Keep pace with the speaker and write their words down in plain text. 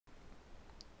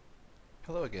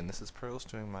Hello again, this is Pearls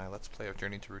doing my Let's Play of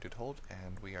Journey to Rooted Hold,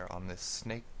 and we are on this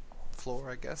snake floor,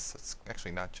 I guess. It's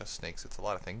actually not just snakes, it's a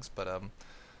lot of things, but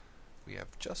we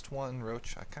have just one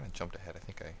roach. I kind of jumped ahead, I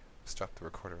think I stopped the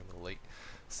recorder a little late.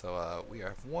 So we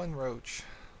have one roach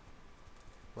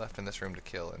left in this room to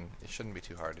kill, and it shouldn't be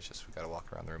too hard, it's just we gotta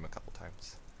walk around the room a couple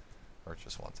times. Or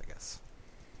just once, I guess.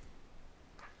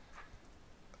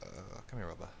 Come here,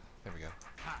 Roba. There we go.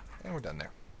 And we're done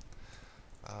there.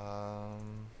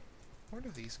 Where do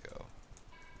these go?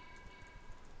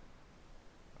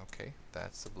 Okay,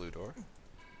 that's the blue door.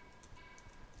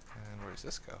 And where does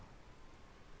this go?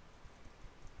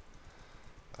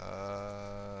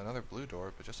 Another blue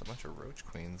door, but just a bunch of roach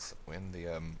queens in the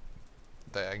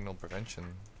diagonal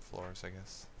prevention floors, I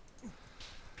guess.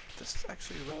 This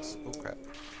actually looks... oh crap.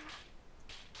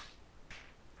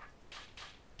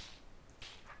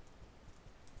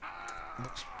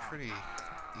 Looks pretty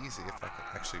easy if I could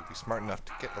actually be smart enough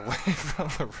to get away from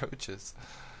the roaches.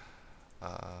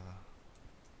 Let's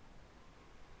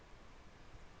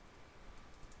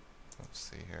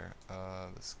see here.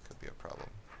 This could be a problem.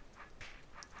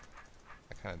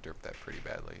 I kind of derped that pretty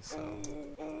badly, so...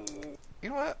 You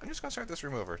know what? I'm just gonna start this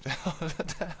room over. To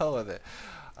hell with it.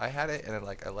 I had it and I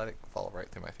let it fall right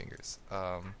through my fingers.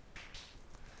 So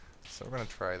we're gonna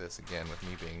try this again with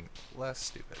me being less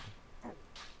stupid.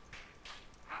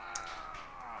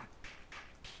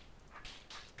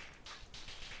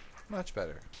 Much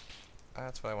better.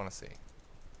 That's what I want to see.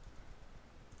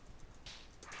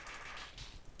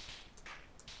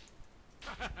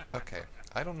 Okay,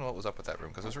 I don't know what was up with that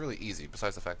room because it was really easy,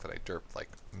 besides the fact that I derped like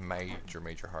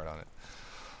major hard on it.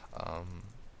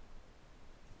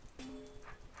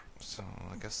 So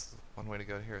I guess one way to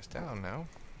go here is down now.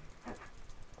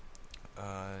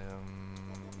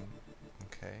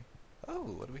 Okay. Oh,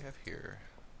 what do we have here?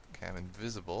 Okay, I'm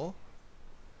invisible.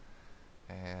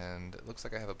 And it looks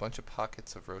like I have a bunch of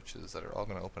pockets of roaches that are all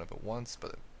going to open up at once,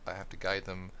 but I have to guide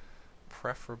them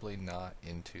preferably not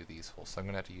into these holes. So I'm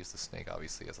going to have to use the snake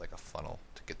obviously as like a funnel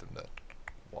to get them to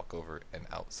walk over and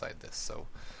outside this. So,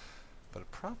 but the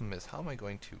problem is, how am I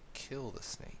going to kill the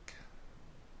snake?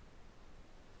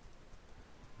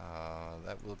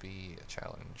 That will be a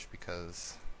challenge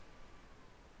because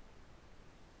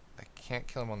I can't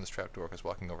kill him on this trapdoor because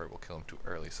walking over it will kill him too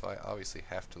early. So I obviously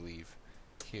have to leave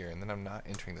here, and then I'm not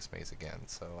entering this maze again,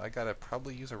 so I gotta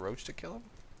probably use a roach to kill him.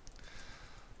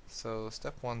 So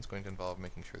step one's going to involve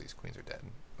making sure these queens are dead.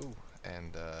 Ooh,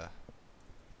 and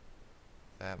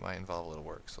that might involve a little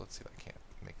work, so let's see if I can't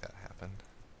make that happen.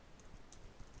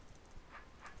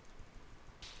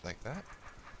 Like that.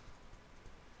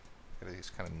 Gotta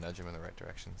just kind of nudge him in the right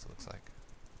directions, it looks like.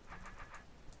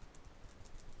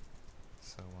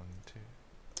 So 1, 2...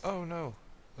 oh no!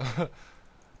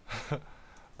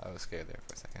 I was scared there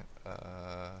for a second.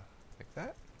 Like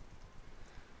that.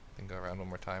 Then go around one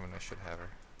more time and I should have her.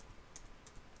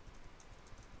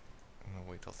 I'm gonna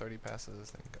wait till 30 passes,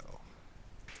 then go.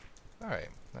 Alright,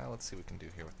 now let's see what we can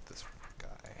do here with this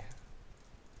guy.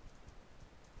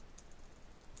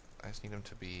 I just need him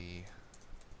to be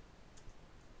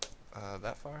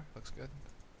that far. Looks good.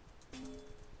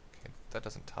 Okay, that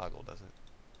doesn't toggle, does it?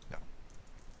 No.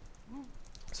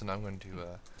 So now I'm going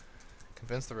to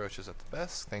convince the roaches that the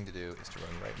best thing to do is to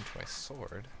run right into my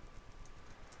sword,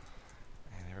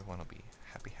 and everyone will be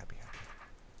happy, happy, happy.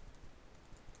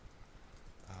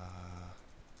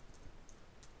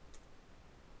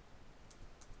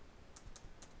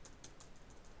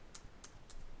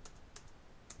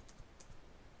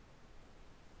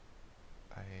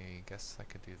 I guess I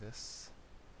could do this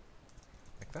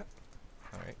like that.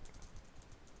 Alright.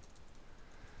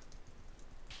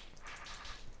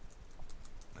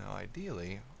 Now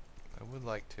ideally, I would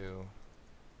like to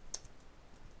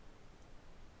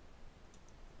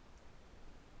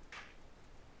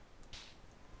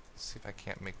see if I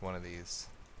can't make one of these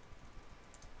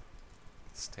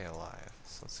stay alive.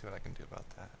 So let's see what I can do about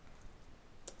that.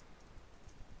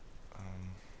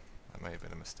 That might have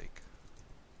been a mistake,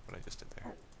 what I just did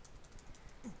there.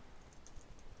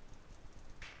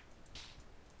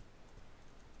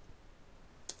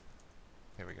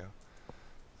 Here we go.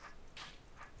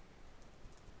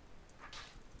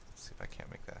 I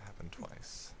can't make that happen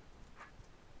twice.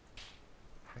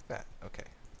 Like that. Okay.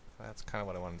 That's kind of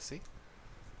what I wanted to see.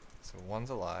 So one's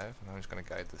alive, and I'm just going to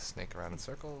guide this snake around in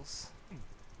circles. You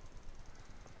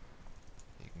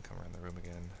can come around the room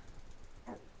again.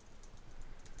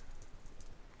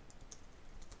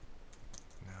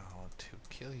 Now, to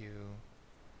kill you,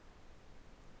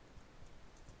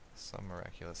 some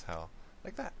miraculous hell.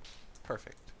 Like that.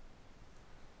 Perfect.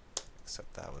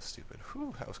 Except that was stupid.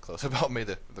 Whew, that was close. About made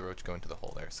the roach go into the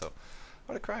hole there. So I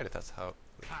would have cried if that's how it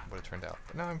would have turned out.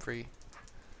 But now I'm free.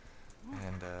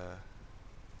 And,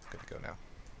 good to go now.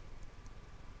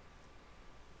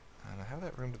 And I have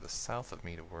that room to the south of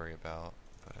me to worry about,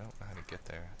 but I don't know how to get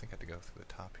there. I think I have to go through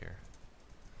the top here.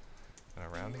 And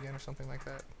around again or something like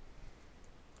that?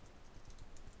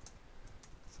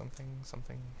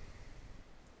 Something.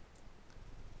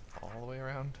 All the way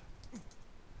around?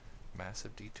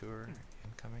 Massive detour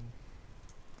incoming.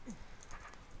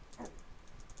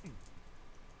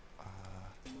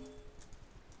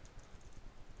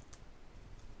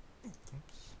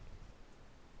 Oops.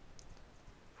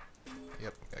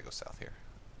 Yep, gotta go south here.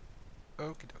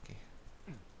 Okie dokie.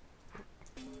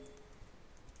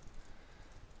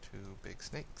 Two big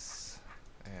snakes.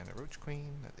 And a roach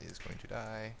queen that is going to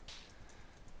die.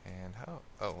 And how?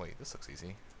 Oh wait, this looks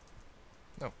easy.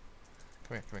 No.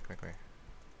 Come here.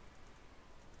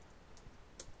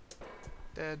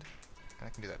 Dead. And I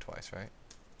can do that twice, right?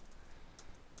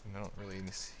 And I don't really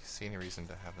see any reason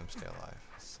to have them stay alive.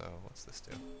 So what's this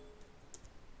do?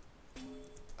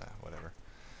 Whatever.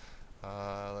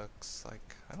 Looks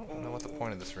like... I don't know what the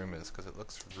point of this room is, because it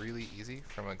looks really easy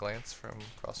from a glance from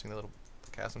crossing the little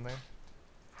chasm there.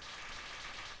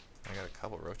 I got a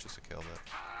couple roaches to kill, but...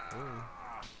 Ooh.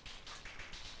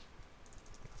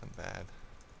 Nothing bad.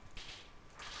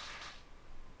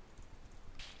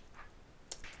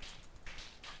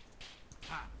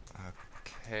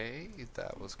 Okay,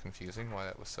 that was confusing why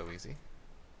that was so easy.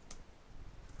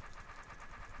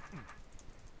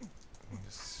 Let me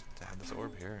just add this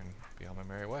orb here and be on my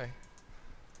merry way.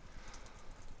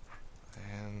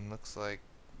 And looks like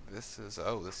this is...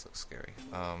 Oh, this looks scary.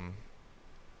 I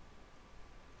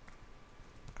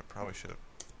probably should have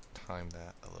timed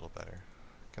that a little better.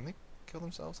 Can they kill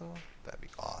themselves at all? That'd be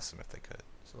awesome if they could.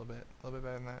 Just a little bit better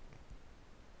than that.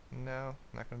 No,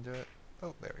 not gonna do it.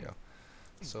 Oh, there we go.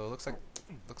 So it looks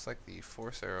like the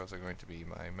force arrows are going to be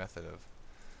my method of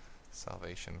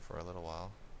salvation for a little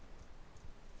while.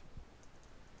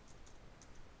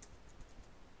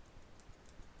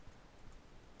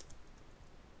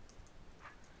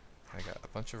 I got a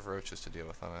bunch of roaches to deal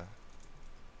with on a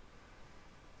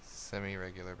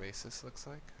semi-regular basis, looks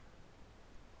like.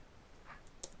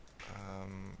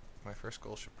 My first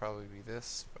goal should probably be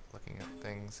this, but looking at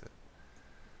things, it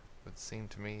would seem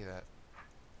to me that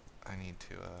I need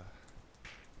to,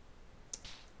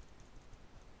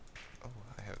 oh,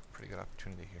 I have a pretty good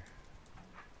opportunity here.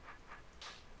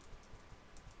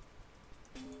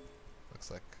 Looks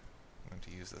like I'm going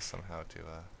to use this somehow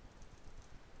to,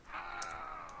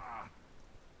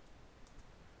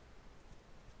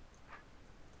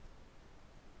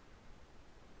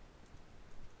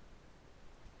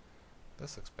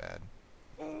 this looks bad.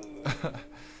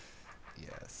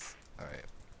 Yes. Alright.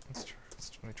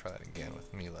 Let me try that again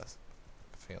with me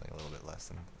failing a little bit less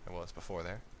than I was before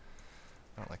there.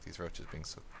 I don't like these roaches being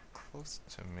so close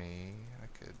to me. I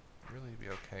could really be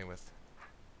okay with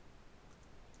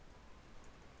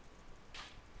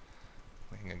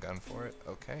making a gun for it.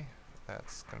 Okay.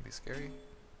 That's gonna be scary.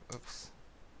 Oops.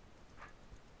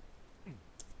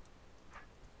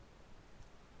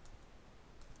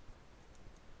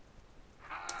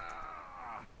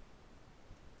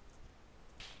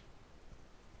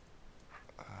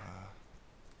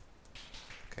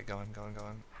 Okay, going.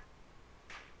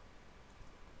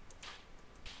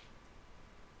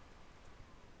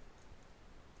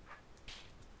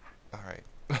 Alright.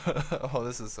 Oh,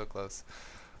 this is so close.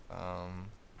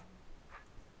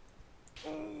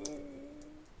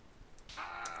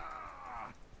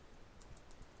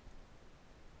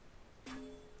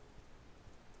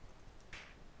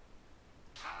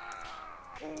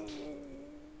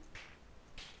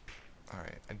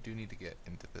 Alright, I do need to get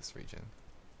into this region.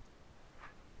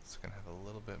 It's gonna have a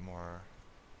little bit more,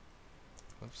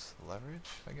 oops, leverage,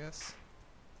 I guess.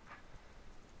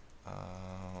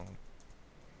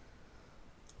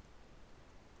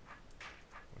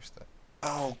 Wish that.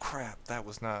 Oh crap! That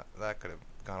was not. That could have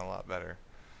gone a lot better.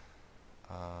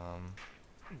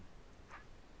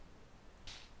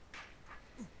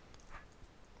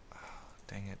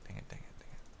 Dang it!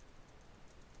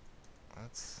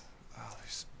 That's. Oh,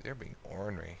 they're being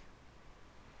ornery.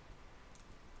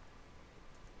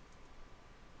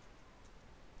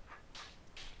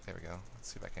 There we go.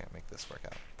 Let's see if I can't make this work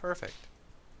out. Perfect.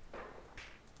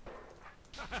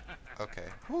 Okay.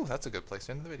 Ooh, that's a good place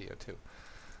to end the video, too.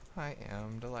 I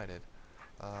am delighted.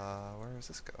 Where does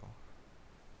this go?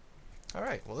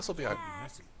 Alright, well this will be our...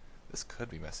 This could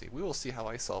be messy. We will see how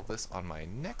I solve this on my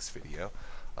next video.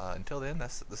 Until then,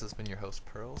 this has been your host,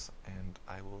 Pearls, and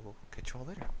I will catch you all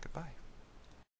later. Goodbye.